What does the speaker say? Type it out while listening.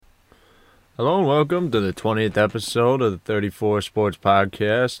Hello and welcome to the 20th episode of the 34 Sports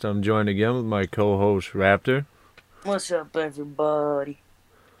Podcast. I'm joined again with my co-host Raptor. What's up, everybody?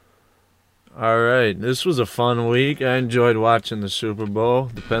 All right, this was a fun week. I enjoyed watching the Super Bowl.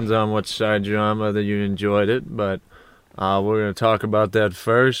 Depends on what side you're on, whether you enjoyed it, but we're going to talk about that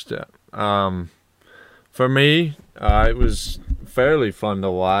first. For me, it was fairly fun to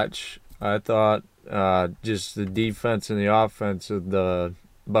watch. I thought just the defense and the offense of the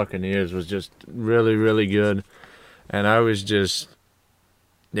Buccaneers was just really, really good. And it was just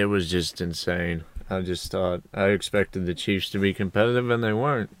insane. I just thought I expected the Chiefs to be competitive, and they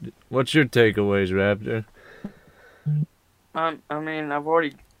weren't. What's your takeaways, Raptor? I've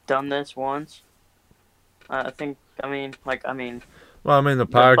already done this once. I think, Well, I mean, the the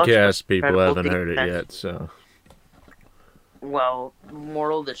Bucks have podcast people incredible haven't heard it defense. yet, so. Well,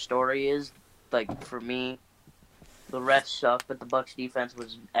 moral of the story is, for me, the refs suck, but the Bucks defense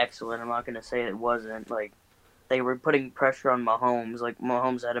was excellent. I'm not gonna say it wasn't. They were putting pressure on Mahomes.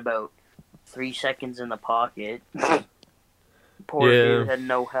 Mahomes had about 3 seconds in the pocket. Poor Yeah. dude had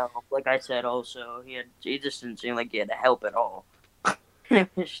no help. Like I said, also he just didn't seem like he had help at all. It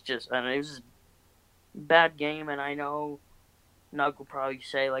was it was a bad game, and I know Nug will probably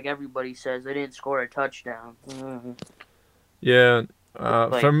say, like everybody says, they didn't score a touchdown. Yeah.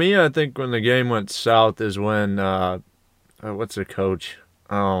 Like For me, I think when the game went south is when, what's the coach?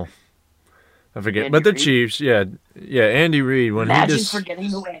 Oh, I forget. Andy But the Reid. Chiefs, yeah. Andy Reid, when he Imagine just.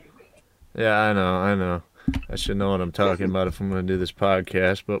 forgetting the way. Yeah, I know. I should know what I'm talking about if I'm going to do this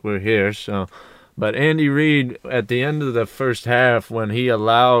podcast, but we're here, so. But Andy Reid, at the end of the first half, when he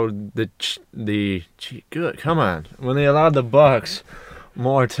allowed when they allowed the Bucks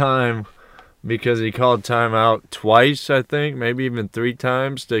more time because he called timeout twice, I think, maybe even 3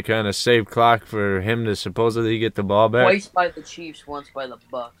 times to kind of save clock for him to supposedly get the ball back. Twice by the Chiefs, once by the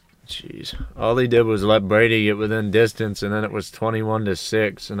Bucks. Jeez. All he did was let Brady get within distance, and then it was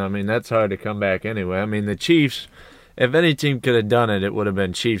 21-6. And I mean, that's hard to come back anyway. I mean, the Chiefs, if any team could have done it, it would have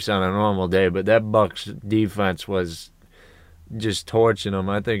been Chiefs on a normal day. But that Bucks defense was just torching them.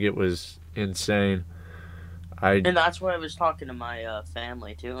 I think it was insane. And that's what I was talking to my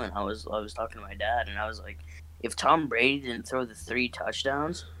family too, and I was talking to my dad, and I was like, if Tom Brady didn't throw the 3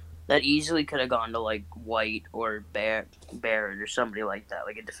 touchdowns, that easily could have gone to like White or Barrett or somebody like that,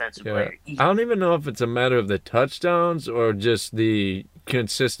 like a defensive player. I don't even know if it's a matter of the touchdowns or just the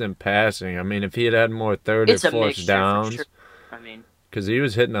consistent passing. I mean, if he had had more third It's or a fourth mixture downs. for sure. I mean, because he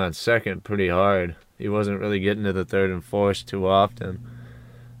was hitting on second pretty hard. He wasn't really getting to the third and fourth too often.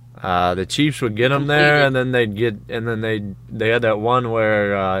 The Chiefs would get him there, and then they had that one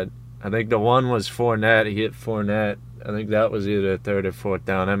where I think the one was Fournette. He hit Fournette. I think that was either third or fourth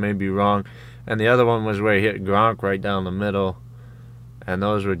down. I may be wrong. And the other one was where he hit Gronk right down the middle. And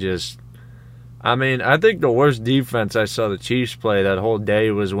those were just. I mean, I think the worst defense I saw the Chiefs play that whole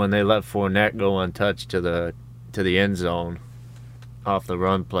day was when they let Fournette go untouched to the end zone off the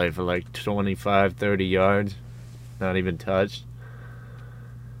run play for like 25, 30 yards. Not even touched.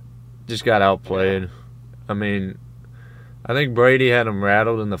 Just got outplayed. I mean, I think Brady had him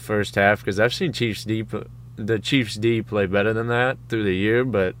rattled in the first half because I've seen the Chiefs D play better than that through the year,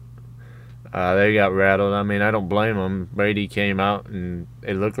 but they got rattled. I mean, I don't blame them. Brady came out and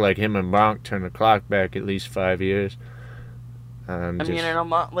it looked like him and Gronk turned the clock back at least 5 years. and I'm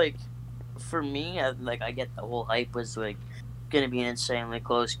not for me, I get the whole hype was gonna be an insanely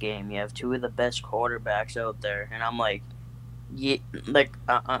close game. You have 2 of the best quarterbacks out there, and I'm like, yeah,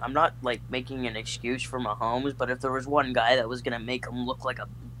 I'm not making an excuse for Mahomes, but if there was one guy that was gonna make him look like a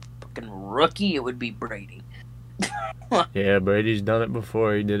fucking rookie, it would be Brady. Yeah, Brady's done it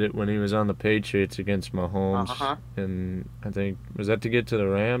before. He did it when he was on the Patriots against Mahomes. And I think, was that to get to the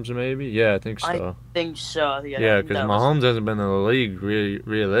Rams maybe? Yeah, I think so. I think so. Yeah, because Mahomes hasn't been in the league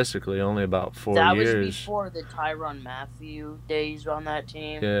realistically only about 4 years. That was before the Tyrann Mathieu days on that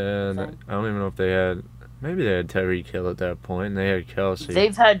team. Yeah, I don't even know if they had. Maybe they had Tyreek Hill at that point, and they had Kelsey.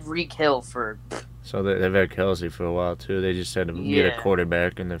 They've had Reek Hill for. So they've had Kelsey for a while too. They just had to get a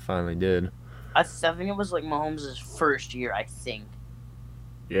quarterback, and they finally did. I think it was Mahomes' first year. I think.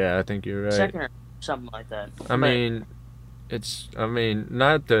 Yeah, I think you're right. Second or something like that. I mean,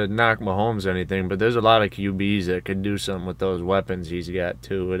 not to knock Mahomes or anything, but there's a lot of QBs that could do something with those weapons he's got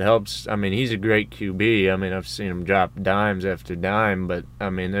too. It helps. I mean, he's a great QB. I mean, I've seen him drop dimes after dime, but I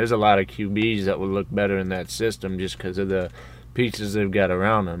mean, there's a lot of QBs that would look better in that system just because of the pieces they've got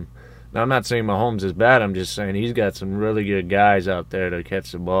around him. Now, I'm not saying Mahomes is bad. I'm just saying he's got some really good guys out there to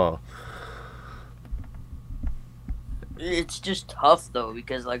catch the ball. It's just tough though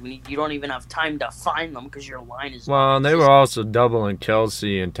because like when you don't even have time to find them because your line is Well, and they were non-existent, also doubling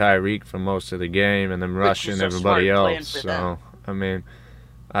Kelsey and Tyreek for most of the game, and then which is rushing a everybody smart plan else. for them, So I mean,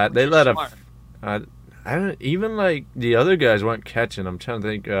 which they is let smart. I, I don't even like the other guys weren't catching. I'm trying to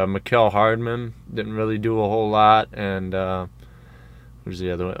think. Mikael Hardman didn't really do a whole lot, and who's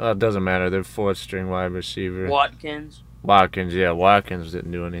the other one? It doesn't matter. They're fourth string wide receiver. Watkins, Watkins, yeah, Watkins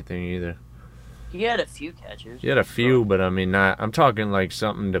didn't do anything either. he had a few catches. He had a few, but I mean, not. I'm talking like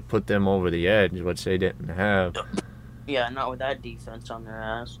something to put them over the edge, which they didn't have. Yeah, not with that defense on their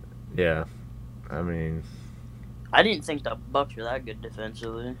ass. Yeah, I mean, I didn't think the Bucks were that good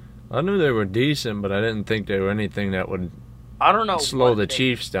defensively. I knew they were decent, but I didn't think they were anything that would I don't know slow the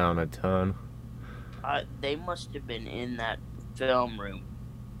Chiefs down a ton. They must have been in that film room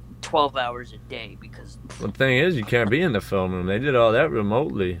 12 hours a day because The thing is, you can't be in the film room. They did all that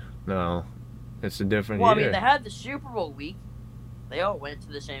remotely. No, it's a different year. I mean, they had the Super Bowl week. They all went to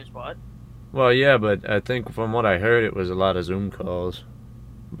the same spot. Well, yeah, but I think from what I heard, it was a lot of Zoom calls.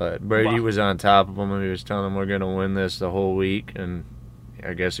 But Brady was on top of them, and he was telling them we're going to win this the whole week, and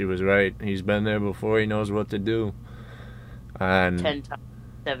I guess he was right. He's been there before. He knows what to do. And 10 times,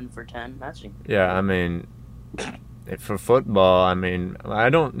 7 for 10. That's yeah, I mean, for football, I mean, I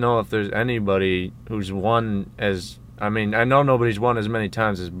don't know if there's anybody who's won as. I mean, I know nobody's won as many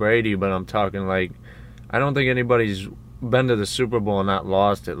times as Brady, but I'm talking like, I don't think anybody's been to the Super Bowl and not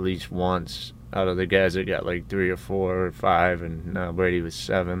lost at least once out of the guys that got like 3 or 4 or 5, and now Brady was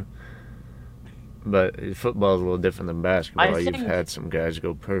 7. But football is a little different than basketball. You've had some guys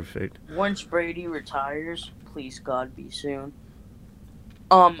go perfect. Once Brady retires, please God be soon.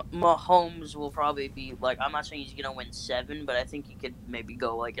 Mahomes will probably be like, I'm not saying he's gonna win 7, but I think he could maybe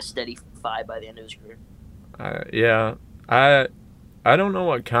go like a steady 5 by the end of his career. Yeah, I don't know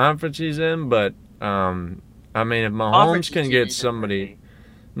what conference he's in, but I mean, if Mahomes can get somebody,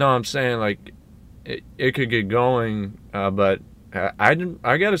 no, I'm saying like it could get going, but I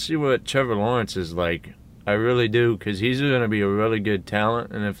got to see what Trevor Lawrence is like. I really do, because he's going to be a really good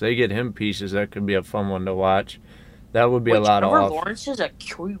talent, and if they get him pieces, that could be a fun one to watch. That would be a lot of. Trevor Lawrence is a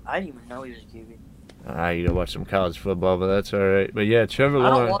QB. I didn't even know he was a QB. You gotta watch some college football, but that's all right. But yeah, Trevor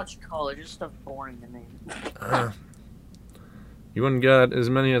Lawrence. I don't watch college. This stuff's boring to me. You wouldn't get as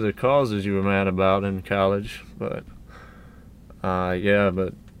many of the calls as you were mad about in college, but yeah,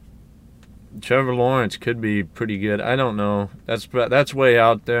 but Trevor Lawrence could be pretty good. I don't know. That's way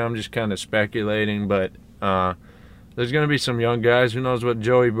out there. I'm just kind of speculating, but there's gonna be some young guys. Who knows what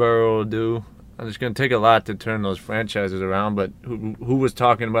Joey Burrow will do? And it's going to take a lot to turn those franchises around, but who was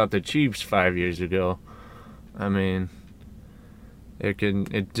talking about the Chiefs 5 years ago? I mean,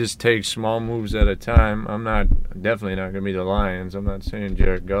 it just takes small moves at a time. Definitely not going to be the Lions. I'm not saying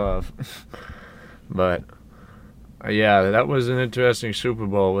Jared Goff. But, yeah, that was an interesting Super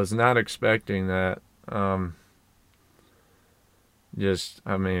Bowl. Was not expecting that. I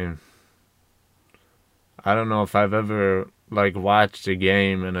mean, I don't know if I've ever watched a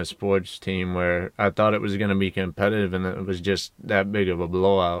game in a sports team where I thought it was going to be competitive and it was just that big of a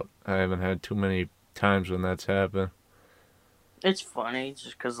blowout. I haven't had too many times when that's happened. It's funny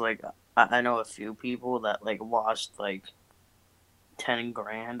just because I know a few people that lost 10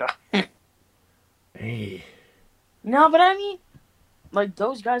 grand. Hey. No, but I mean,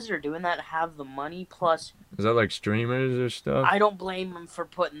 those guys that are doing that have the money, plus... Is that streamers or stuff? I don't blame them for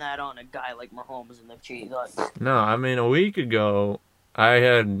putting that on a guy like Mahomes and the Chiefs. No, I mean, a week ago, I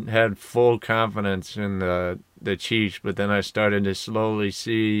had full confidence in the Chiefs, but then I started to slowly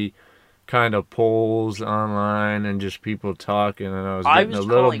see kind of polls online and just people talking, and I was getting a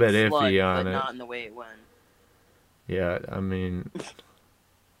little bit iffy on it. Not in the way it went. Yeah, I mean...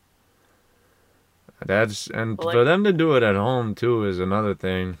 for them to do it at home too is another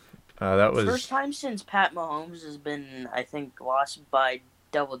thing. That was first time since Pat Mahomes has been, I think, lost by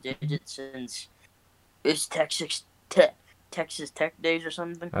double digits since it's Texas Tech days or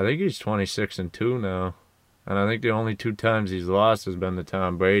something. I think he's 26-2 now, and I think the only 2 times he's lost has been to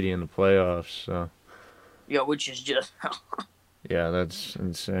Tom Brady in the playoffs. So yeah, which is just yeah, that's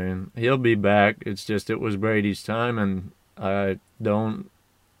insane. He'll be back. It's just it was Brady's time, and I don't.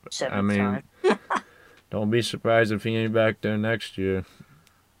 Time. Don't be surprised if he ain't back there next year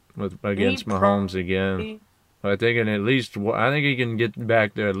against Mahomes again. I think he can get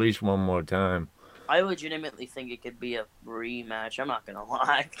back there at least one more time. I legitimately think it could be a rematch. I'm not gonna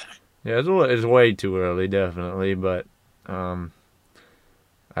lie. Yeah, it's way too early, definitely, but I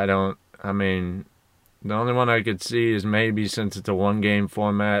mean, the only one I could see is maybe since it's a one-game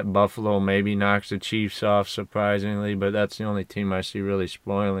format, Buffalo maybe knocks the Chiefs off surprisingly, but that's the only team I see really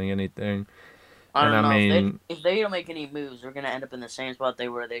spoiling anything. I And don't I know mean, if they don't make any moves, they're gonna end up in the same spot they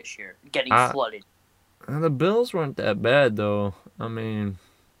were this year, getting I flooded. the Bills weren't that bad though. I mean,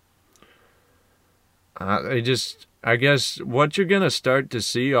 they just. I guess what you're gonna start to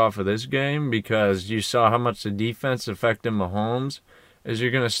see off of this game, because you saw how much the defense affected Mahomes, is you're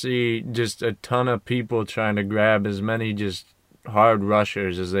gonna see just a ton of people trying to grab as many just hard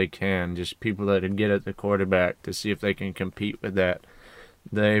rushers as they can, just people that can get at the quarterback to see if they can compete with that.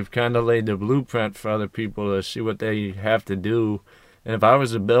 They've kind of laid the blueprint for other people to see what they have to do. And if I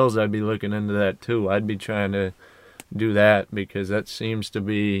was the Bills, I'd be looking into that too. I'd be trying to do that, because that seems to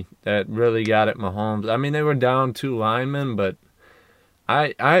be that really got at Mahomes. I mean, they were down two linemen, but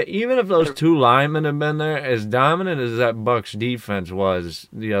I even if those two linemen had been there, as dominant as that Bucks defense was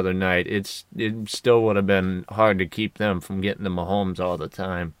the other night, it still would have been hard to keep them from getting to Mahomes all the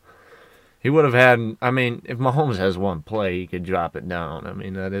time. He would have had. I mean, if Mahomes has one play, he could drop it down. I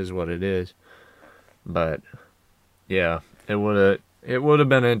mean, that is what it is. But yeah, it would have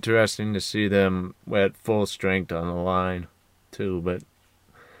been interesting to see them at full strength on the line, too. But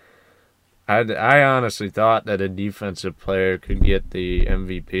I honestly thought that a defensive player could get the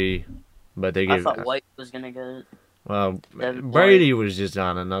MVP, but they I gave. thought White was gonna get it. Well, Devin Brady White. was just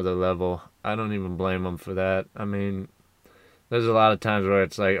on another level. I don't even blame him for that. I mean, there's a lot of times where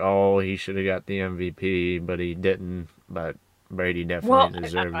it's like, oh, he should have got the MVP, but he didn't. But Brady Well, definitely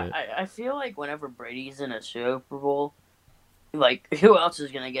deserved it. I feel like whenever Brady's in a Super Bowl, like who else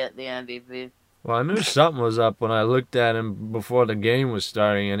is gonna get the MVP? Well, I knew something was up when I looked at him before the game was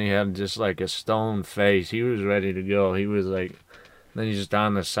starting, and he had just like a stone face. He was ready to go. He was like, then he's just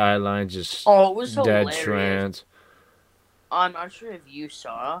on the sidelines, just Oh, it was dead hilarious. trance. I'm not sure if you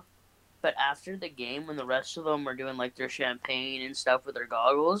saw, but after the game, when the rest of them were doing like their champagne and stuff with their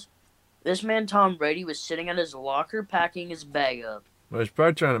goggles, this man Tom Brady was sitting at his locker packing his bag up. Well, he's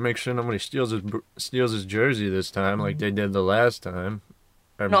probably trying to make sure nobody steals his jersey this time, like they did the last time,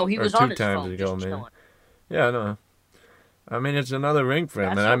 No, he or was two on his times phone, ago, just maybe. chilling. Yeah, I know. I mean, it's another ring for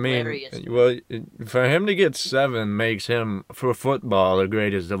him, That's and I mean, hilarious. well, for him to get 7 makes him, for football, the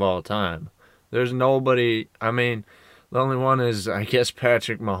greatest of all time. There's nobody. I mean, the only one is, I guess,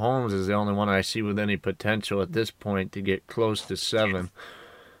 Patrick Mahomes is the only one I see with any potential at this point to get close to 7,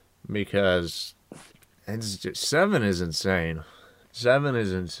 because it's just 7 is insane. 7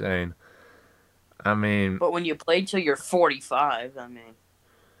 is insane. I mean, But when you play till you're 45, I mean,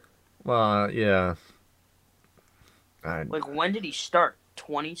 well, yeah. like when did he start?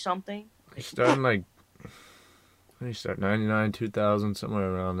 20 something? Starting like, when did he start? 99, 2000,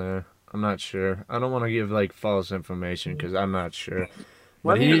 somewhere around there. I'm not sure. I don't want to give like false information because I'm not sure.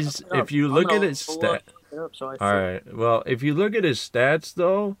 But he's, if you look at his stats. All right. Well, if you look at his stats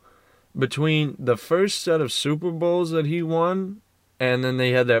though, between the first set of Super Bowls that he won, and then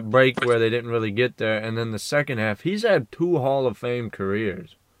they had that break where they didn't really get there, and then the second half, he's had 2 Hall of Fame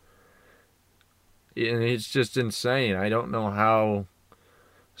careers. And it's just insane. I don't know how.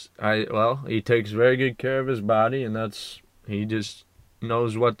 Well, he takes very good care of his body, and he just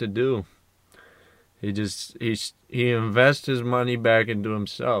knows what to do. He invests his money back into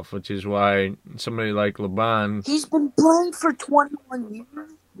himself, which is why somebody like LeBron. He's been playing for 21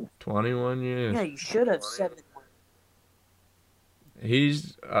 years. 21 years. Yeah, you should have said it.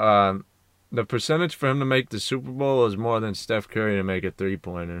 He's the percentage for him to make the Super Bowl is more than Steph Curry to make a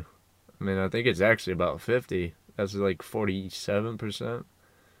 3-pointer. I mean, I think it's actually about 50. That's like 47%.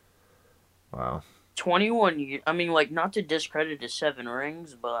 Wow. 21 years. I mean, like, not to discredit his 7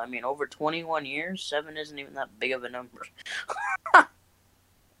 rings, but I mean, over 21 years, 7 isn't even that big of a number.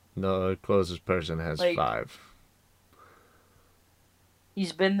 No, the closest person has Like, 5.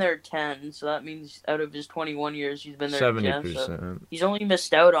 He's been there 10, so that means out of his 21 years, he's been there 70%. 10. So he's only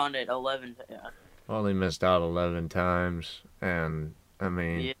missed out on it 11. Yeah. Only missed out 11 times, and I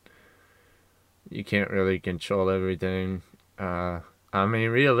mean, Yeah. you can't really control everything. I mean,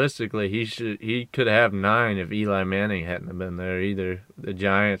 realistically, he could have 9 if Eli Manning hadn't have been there either. The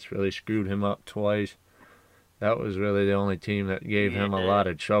Giants really screwed him up twice. That was really the only team that gave him a lot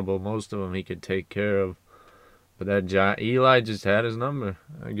of trouble. Most of them he could take care of. But Eli just had his number.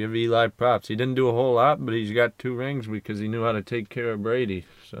 I give Eli props. He didn't do a whole lot, but he's got 2 rings because he knew how to take care of Brady.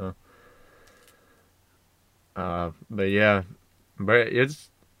 So, but yeah,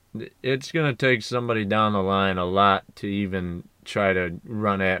 it's gonna take somebody down the line a lot to even try to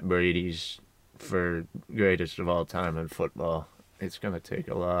run at Brady's for greatest of all time in football. It's gonna take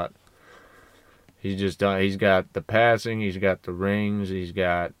a lot. He's got the passing, he's got the rings, he's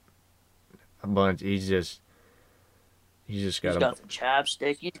got a bunch. He's got the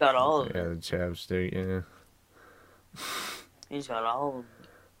chapstick. He's got all of it. Yeah, the chapstick. Yeah. He's got all of them.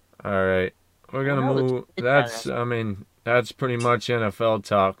 All right. we're I gonna know move. it's That's pretty much NFL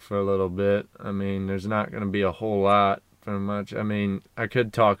talk for a little bit. I mean, there's not gonna be a whole lot for much. I mean, I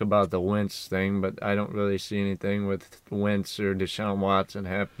could talk about the Wentz thing, but I don't really see anything with Wentz or Deshaun Watson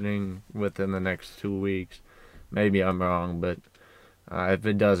happening within the next 2 weeks. Maybe I'm wrong, but if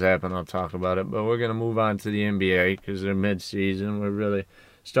it does happen, I'll talk about it. But we're gonna move on to the NBA because they're mid-season. We're really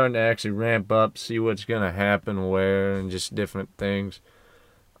starting to actually ramp up, see what's gonna happen where, and just different things.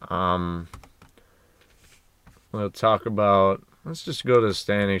 Um, we'll talk about. Let's just go to the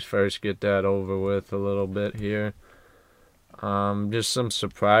standings first. Get that over with a little bit here. Just some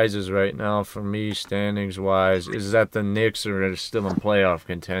surprises right now for me, standings wise, is that the Knicks are still in playoff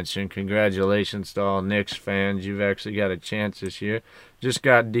contention. Congratulations to all Knicks fans. You've actually got a chance this year. Just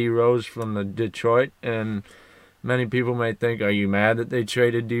got D Rose from the Detroit, and many people might think, are you mad that they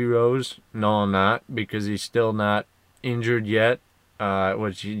traded D Rose? No, I'm not, because he's still not injured yet.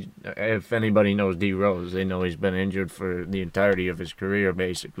 If anybody knows D Rose, they know he's been injured for the entirety of his career,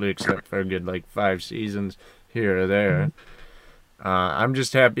 basically, except for a good 5 seasons here or there. I'm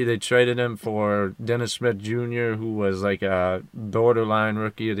just happy they traded him for Dennis Smith Jr., who was like a borderline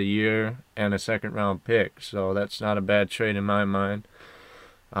rookie of the year and a second-round pick. So that's not a bad trade in my mind.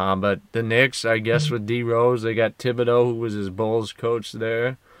 But the Knicks, I guess with D Rose, they got Thibodeau, who was his Bulls coach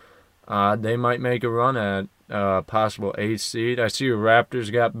there. They might make a run at possible 8th seed. I see the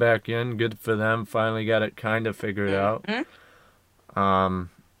Raptors got back in. Good for them. Finally got it kind of figured out.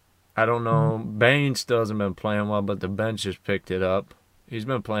 I don't know. Bane still hasn't been playing well, but the bench has picked it up. He's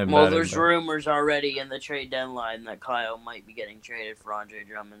been playing better. Well, there's rumors already in the trade deadline that Kyle might be getting traded for Andre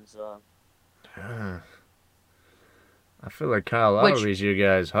Drummond. So I feel like Kyle Lowry's your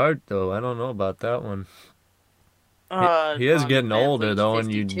guy's heart, though. I don't know about that one. He is getting older, though, and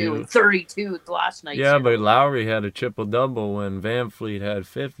you do 32 last night. Yeah, but Lowry had a triple-double when Van Fleet had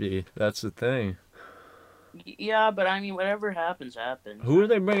 50. That's the thing. Yeah, but I mean, whatever happens, happens. Who are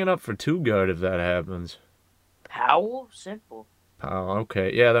they bringing up for 2-guard if that happens? Powell? Simple. Powell,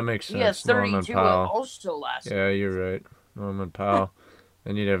 okay. Yeah, that makes sense. Yeah, 32 also last night. Yeah, you're right. Norman Powell.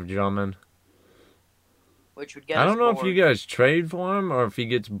 Then you'd have Drummond. Which would get I don't know if you guys trade for him or if he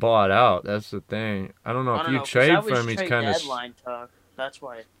gets bought out. That's the thing. I don't know if you trade for him, he's kind of... deadline talk. That's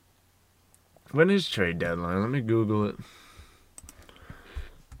why. When is trade deadline? Let me Google it.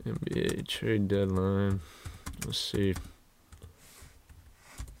 NBA trade deadline. Let's see.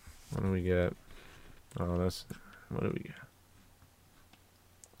 What do we got? Oh, that's... What do we got?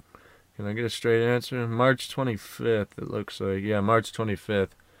 Can I get a straight answer? March 25th, it looks like. Yeah, March 25th.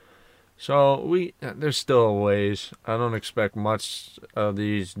 So, there's still a ways. I don't expect much of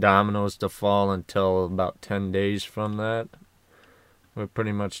these dominoes to fall until about 10 days from that. We're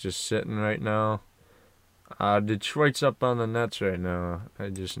pretty much just sitting right now. Detroit's up on the Nets right now. I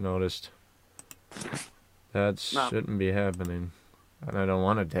just noticed. That shouldn't be happening. And I don't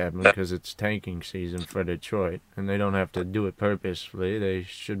want it to happen because it's tanking season for Detroit. And they don't have to do it purposefully. They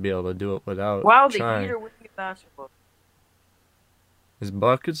should be able to do it without trying. The Heat are winning basketball. Is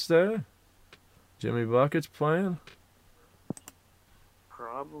Buckets there? Jimmy Buckets playing?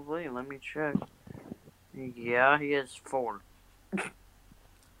 Probably. Let me check. Yeah, he has 4.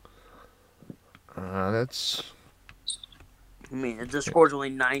 That's... I mean, the score's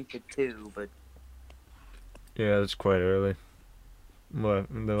only 9-2, but... Yeah, that's quite early. What?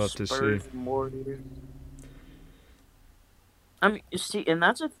 They'll have to see. I mean, see, and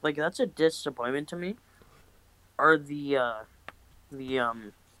that's a disappointment to me. Are the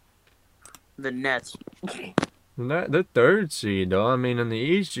Nets? The 3rd seed, though. I mean, in the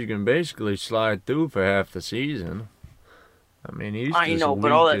East, you can basically slide through for half the season. I mean, East I know,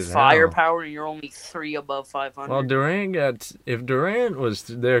 but all that firepower, and you're only 3 above 500. Well, if Durant was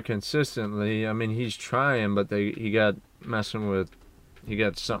there consistently, I mean, he's trying, but he got something with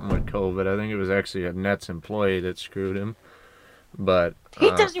COVID. I think it was actually a Nets employee that screwed him. But he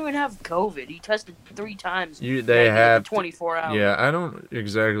doesn't even have COVID. He tested 3 times. They have 24 hours. Yeah, I don't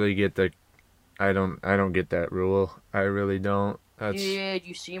exactly get the. I don't get that rule. I really don't. Did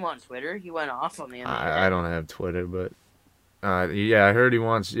you see him on Twitter? He went off on the. I don't have Twitter, but yeah, I heard he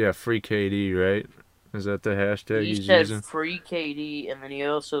wants free KD, right? Is that the hashtag he's using? He said free KD, and then he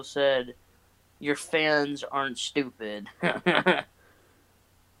also said, "Your fans aren't stupid."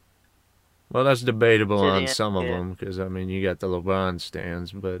 Well, that's debatable on some of them because I mean you got the LeBron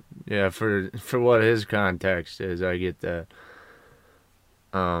stands, but yeah, for what his context is, I get that.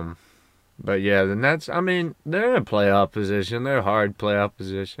 But yeah, the Nets. I mean, they're in a playoff position. They're a hard playoff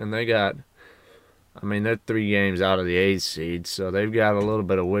position. They're 3 games out of the 8th seed, so they've got a little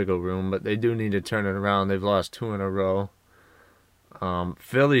bit of wiggle room, but they do need to turn it around. They've lost 2 in a row.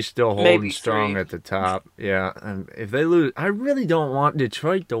 Philly's still holding Maybe strong 3. at the top. Yeah, and if they lose, I really don't want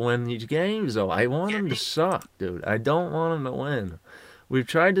Detroit to win these games, though. I want them to suck, dude. I don't want them to win. We've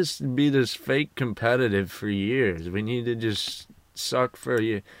tried to be this fake competitive for years. We need to just suck for a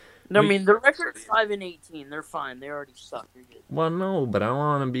year. No, I mean, the record's 5-18. They're fine. They already suck. They're good. Well, no, but I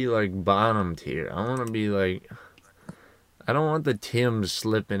want to be like bottom tier. I want to be like, I don't want the Tims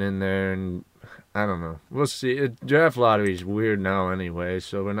slipping in there, and I don't know. We'll see. Draft lottery's weird now anyway,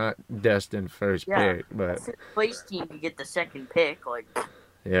 so we're not destined first pick. But fifth place team to get the second pick, like.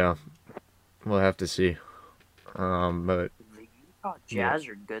 Yeah, we'll have to see. But Jazz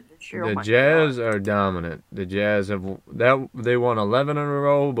are good this year. The Jazz are dominant. The Jazz they won 11 in a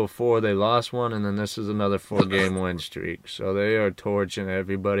row before they lost one, and then this is another 4-game win streak. So they are torching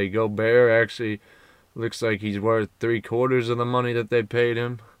everybody. Gobert actually looks like he's worth 3/4 of the money that they paid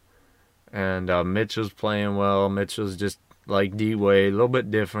him. And Mitchell's playing well. Mitchell's just like D-Wade, a little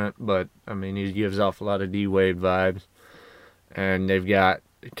bit different, but I mean he gives off a lot of D-Wade vibes. And they've got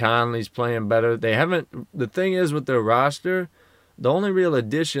Conley's playing better. The thing is with their roster, the only real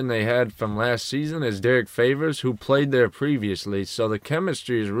addition they had from last season is Derek Favors, who played there previously. So the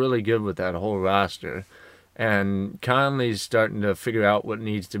chemistry is really good with that whole roster. And Conley's starting to figure out what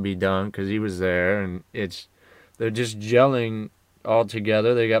needs to be done because he was there. And they're just gelling all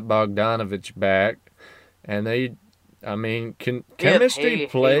together. They got Bogdanovich back. And chemistry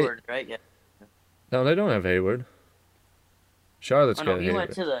play. Hayward, right? Yeah. No, they don't have Hayward. Charlotte's got he Hayward.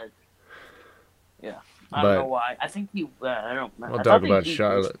 Went to the... Yeah. I don't know why. I think he... I don't know. We'll talk about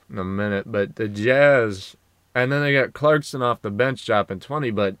Charlotte in a minute. But the Jazz... And then they got Clarkson off the bench dropping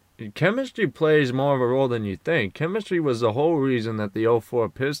 20. But chemistry plays more of a role than you think. Chemistry was the whole reason that the 04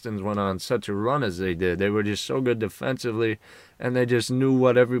 Pistons went on such a run as they did. They were just so good defensively. And they just knew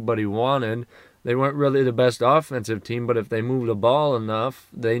what everybody wanted. They weren't really the best offensive team. But if they moved the ball enough,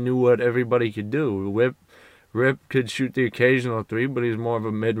 they knew what everybody could do. Rip could shoot the occasional 3, but he's more of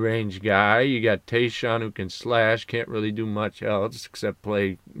a mid-range guy. You got Tayshaun who can slash, can't really do much else except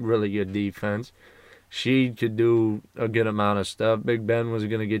play really good defense. Sheed could do a good amount of stuff. Big Ben was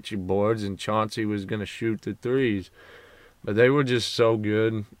going to get you boards, and Chauncey was going to shoot the 3s. But they were just so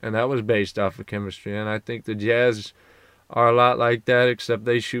good, and that was based off of chemistry. And I think the Jazz are a lot like that, except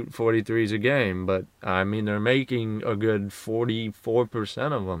they shoot 43s a game. But, I mean, they're making a good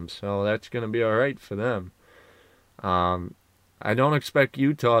 44% of them, so that's going to be all right for them. I don't expect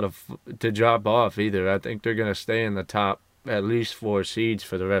Utah to drop off either. I think they're going to stay in the top at least 4 seeds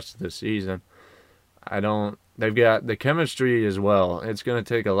for the rest of the season. They've got the chemistry as well. It's going to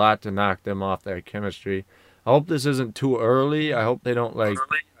take a lot to knock them off that chemistry. I hope this isn't too early. I hope they don't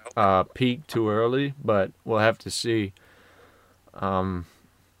peak too early, but we'll have to see.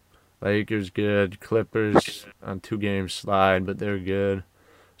 Lakers good, Clippers on 2-game slide, but they're good.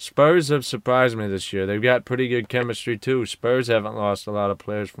 Spurs have surprised me this year. They've got pretty good chemistry, too. Spurs haven't lost a lot of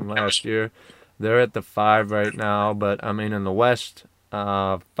players from last year. They're at the 5 right now, but, I mean, in the West,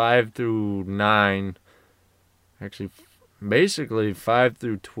 5 through 9, actually, basically 5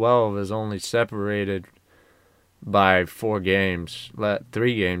 through 12 is only separated by 4 games.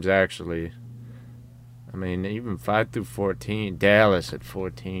 3 games, actually. I mean, even 5 through 14. Dallas at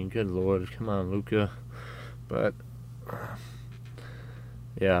 14. Good Lord. Come on, Luka. But...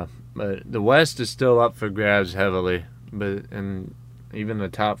 yeah, but the West is still up for grabs heavily, and even the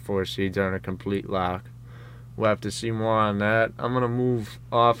top 4 seeds aren't a complete lock. We'll have to see more on that. I'm going to move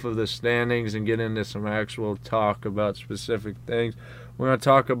off of the standings and get into some actual talk about specific things. We're going to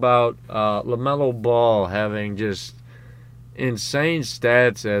talk about LaMelo Ball having just insane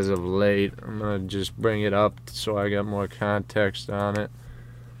stats as of late. I'm going to just bring it up so I got more context on it.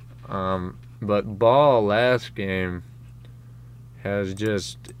 But Ball last game...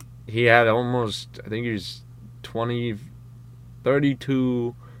 he had almost, I think he was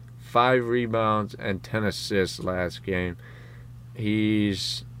 32, 5 rebounds, and 10 assists last game. What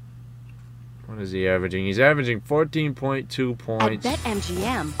is he averaging? He's averaging 14.2 points. At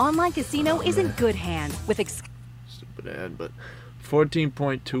BetMGM, online casino is in good hands with stupid ad, but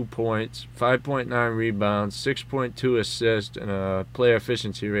 14.2 points, 5.9 rebounds, 6.2 assists, and a player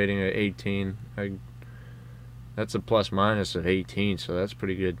efficiency rating of 18. That's a plus-minus of 18, so that's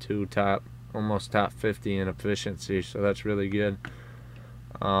pretty good, too. Almost top 50 in efficiency, so that's really good.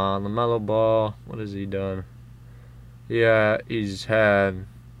 LaMelo Ball, what has he done? Yeah, he's had,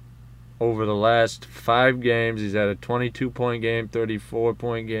 over the last 5 games, he's had a 22-point game,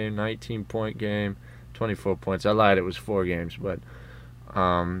 34-point game, 19-point game, 24 points. I lied, it was 4 games, but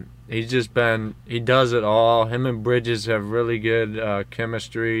he does it all. Him and Bridges have really good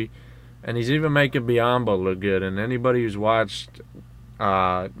chemistry. And he's even making Biyombo look good. And anybody who's watched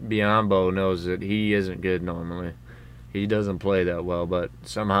Biombo knows that he isn't good normally. He doesn't play that well, but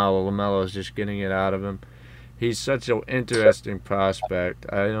somehow LaMelo's just getting it out of him. He's such an interesting prospect.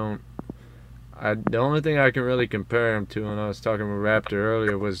 The only thing I can really compare him to, and I was talking with Raptor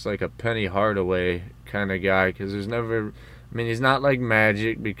earlier, was like a Penny Hardaway kind of guy, because there's never, I mean, he's not like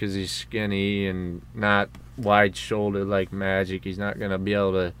Magic because he's skinny and not wide-shouldered like Magic. He's not going to be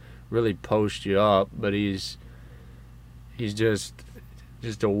able to really post you up, but he's just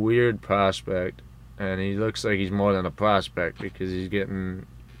a weird prospect, and he looks like he's more than a prospect because he's getting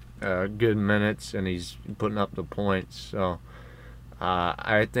good minutes and he's putting up the points. So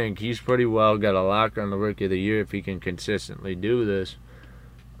I think he's pretty well got a lock on the Rookie of the Year if he can consistently do this.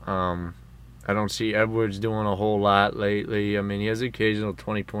 I don't see Edwards doing a whole lot lately. I mean, he has an occasional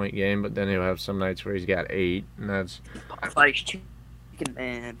 20-point game, but then he'll have some nights where he's got 8, and that's... Chicken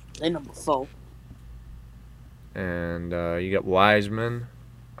man. They number 4. And you got Wiseman.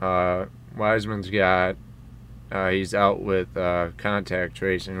 Wiseman's got... he's out with contact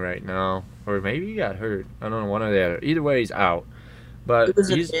tracing right now. Or maybe he got hurt. I don't know, one or the other. Either way, he's out. But it was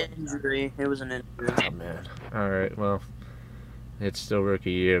an injury. It was an injury. Oh, man. All right, well... It's still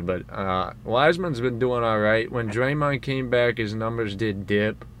rookie year, but Wiseman's been doing all right. When Draymond came back, his numbers did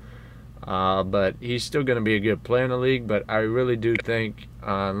dip, but he's still going to be a good player in the league. But I really do think,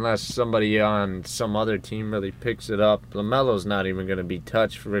 unless somebody on some other team really picks it up, LaMelo's not even going to be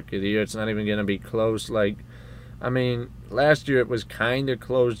touched for rookie of the year. It's not even going to be close. Like, I mean, last year it was kind of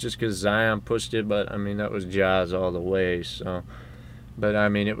close just because Zion pushed it, but I mean that was Jazz all the way. So. But, I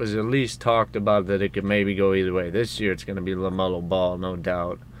mean, it was at least talked about that it could maybe go either way. This year it's going to be LaMelo Ball, no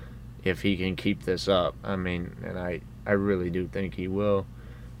doubt, if he can keep this up. I mean, and I really do think he will.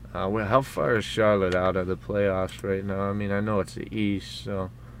 Well, how far is Charlotte out of the playoffs right now? I mean, I know it's the East, so...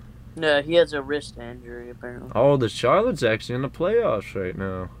 No, he has a wrist injury, apparently. Oh, the Charlotte's actually in the playoffs right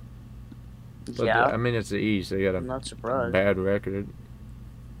now. But yeah. I mean, it's the East. They got I'm not surprised. Bad record.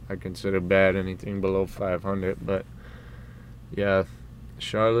 I consider bad anything below 500, but... Yeah,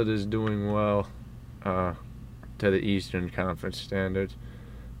 Charlotte is doing well to the Eastern Conference standards.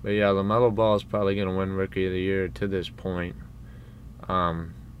 But yeah, LaMelo Ball is probably going to win Rookie of the Year to this point.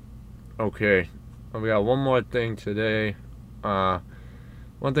 Okay, we got one more thing today.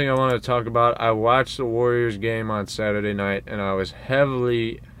 One thing I want to talk about, I watched the Warriors game on Saturday night, and I was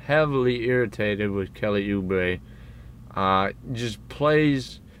heavily irritated with Kelly Oubre. Just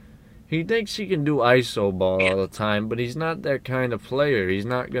plays... He thinks he can do iso ball all the time, but he's not that kind of player. He's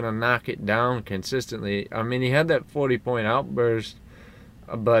not going to knock it down consistently. I mean, he had that 40-point outburst,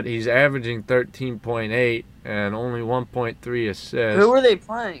 but he's averaging 13.8 and only 1.3 assists. Who were they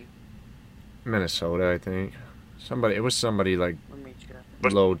playing? Minnesota, I think. It was somebody like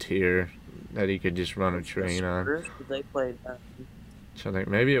low tier that he could just run a train on. They played that. So I think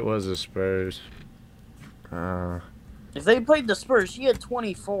maybe it was the Spurs. If they played the Spurs, he had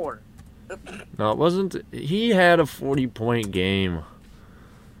 24. No, it wasn't. He had a 40-point game.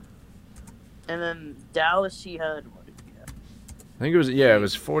 And then Dallas, he had what? I think it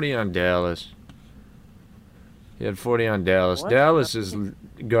was 40 on Dallas. He had 40 on Dallas. What? Dallas is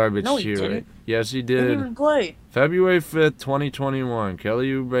garbage No, he too, didn't. right? Yes, he He did. didn't even play. February 5th, 2021.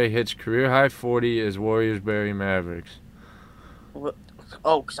 Kelly Oubre hits career high 40 as Warriors bury Mavericks. What?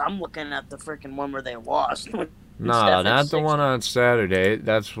 Oh, because I'm looking at the freaking one where they lost. No, not the one on Saturday.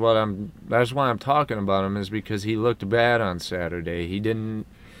 That's why I'm talking about him, is because he looked bad on Saturday. He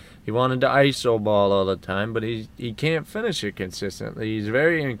wanted to iso ball all the time, but he can't finish it consistently. He's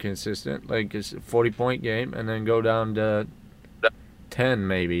very inconsistent, like it's a 40-point game, and then go down to 10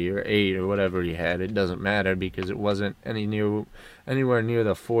 maybe, or 8, or whatever he had. It doesn't matter because it wasn't anywhere near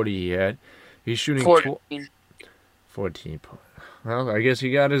the 40 he had. He's shooting 14. 14 points. Well, I guess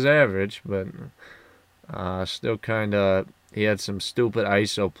he got his average, but... still kind of, he had some stupid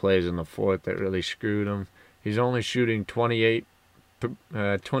ISO plays in the fourth that really screwed him. He's only shooting 29%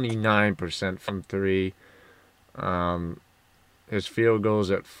 from 3. His field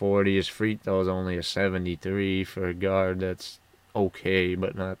goals at 40. His free throw is only a 73 for a guard. That's okay,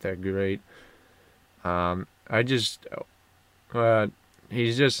 but not that great.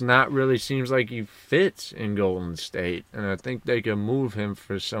 He's just not really, seems like he fits in Golden State. And I think they can move him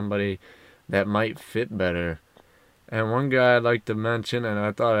for somebody that might fit better. And one guy I'd like to mention, and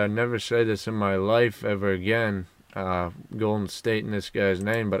I thought I'd never say this in my life ever again, Golden State and this guy's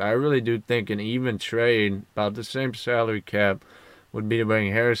name, but I really do think an even trade, about the same salary cap, would be to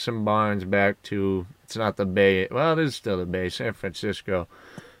bring Harrison Barnes back to, it's not the Bay, well, it is still the Bay, San Francisco,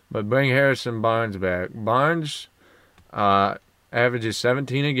 but bring Harrison Barnes back. Barnes averages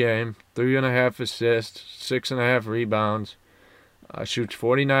 17 a game, 3.5 assists, 6.5 rebounds. Shoots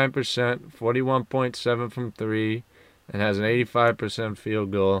 49%, 41.7 from three, and has an 85%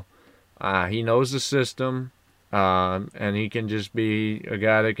 field goal. He knows the system, and he can just be a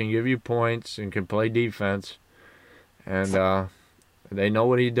guy that can give you points and can play defense. And they know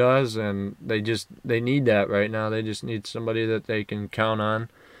what he does, and they need that right now. They just need somebody that they can count on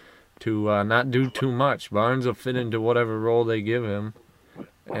to not do too much. Barnes will fit into whatever role they give him,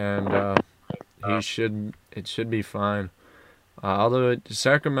 and it should be fine. Although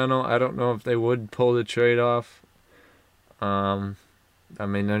Sacramento, I don't know if they would pull the trade off. I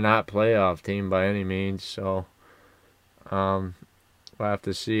mean, they're not a playoff team by any means, so we'll have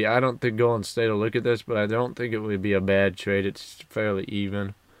to see. I don't think Golden State will look at this, but I don't think it would be a bad trade. It's fairly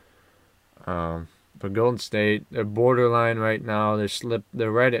even. But Golden State, they're borderline right now.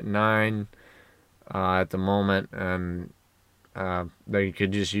 They're right at 9 at the moment, and they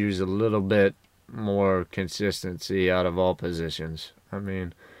could just use a little bit more consistency out of all positions. I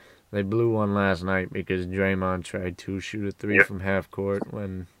mean, they blew one last night because Draymond tried to shoot a 3 from half court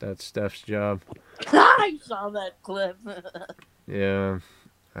when that's Steph's job. I saw that clip. Yeah.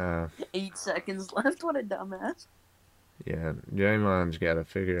 8 seconds left. What a dumbass. Yeah, Draymond's got to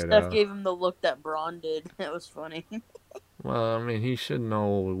figure it out. Steph gave him the look that Braun did. It was funny. Well, I mean, he should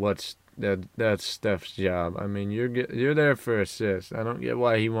know that's Steph's job. I mean, you're there for assists. I don't get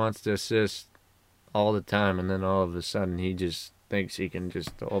why he wants to assist all the time, and then all of a sudden he just thinks he can just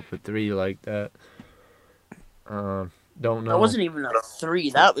up a 3 like that. Don't know. That wasn't even a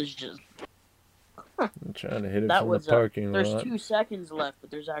 3. That was just... I'm trying to hit it from the parking lot. There's 2 seconds left, but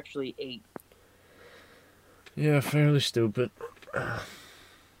there's actually 8. Yeah, fairly stupid.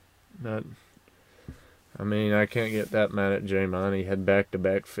 But, I mean, I can't get that mad at Draymond. He had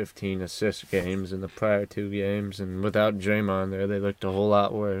back-to-back 15 assist games in the prior 2 games, and without Draymond there, they looked a whole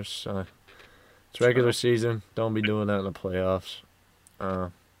lot worse. It's regular season. Don't be doing that in the playoffs.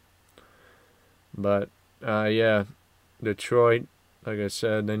 But yeah, Detroit, like I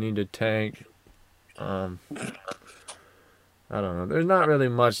said, they need to tank. I don't know. There's not really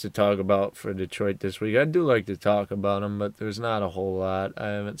much to talk about for Detroit this week. I do like to talk about them, but there's not a whole lot. I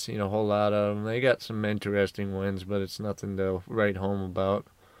haven't seen a whole lot of them. They got some interesting wins, but it's nothing to write home about.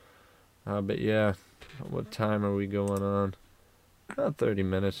 But yeah, what time are we going on? About 30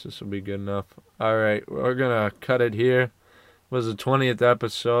 minutes. This will be good enough. All right, we're going to cut it here. It was the 20th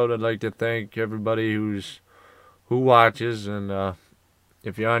episode. I'd like to thank everybody who watches. And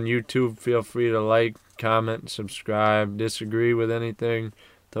if you're on YouTube, feel free to like, comment, and subscribe. Disagree with anything,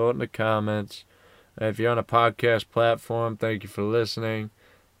 throw it in the comments. If you're on a podcast platform, thank you for listening.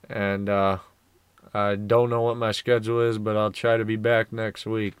 And I don't know what my schedule is, but I'll try to be back next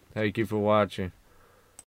week. Thank you for watching.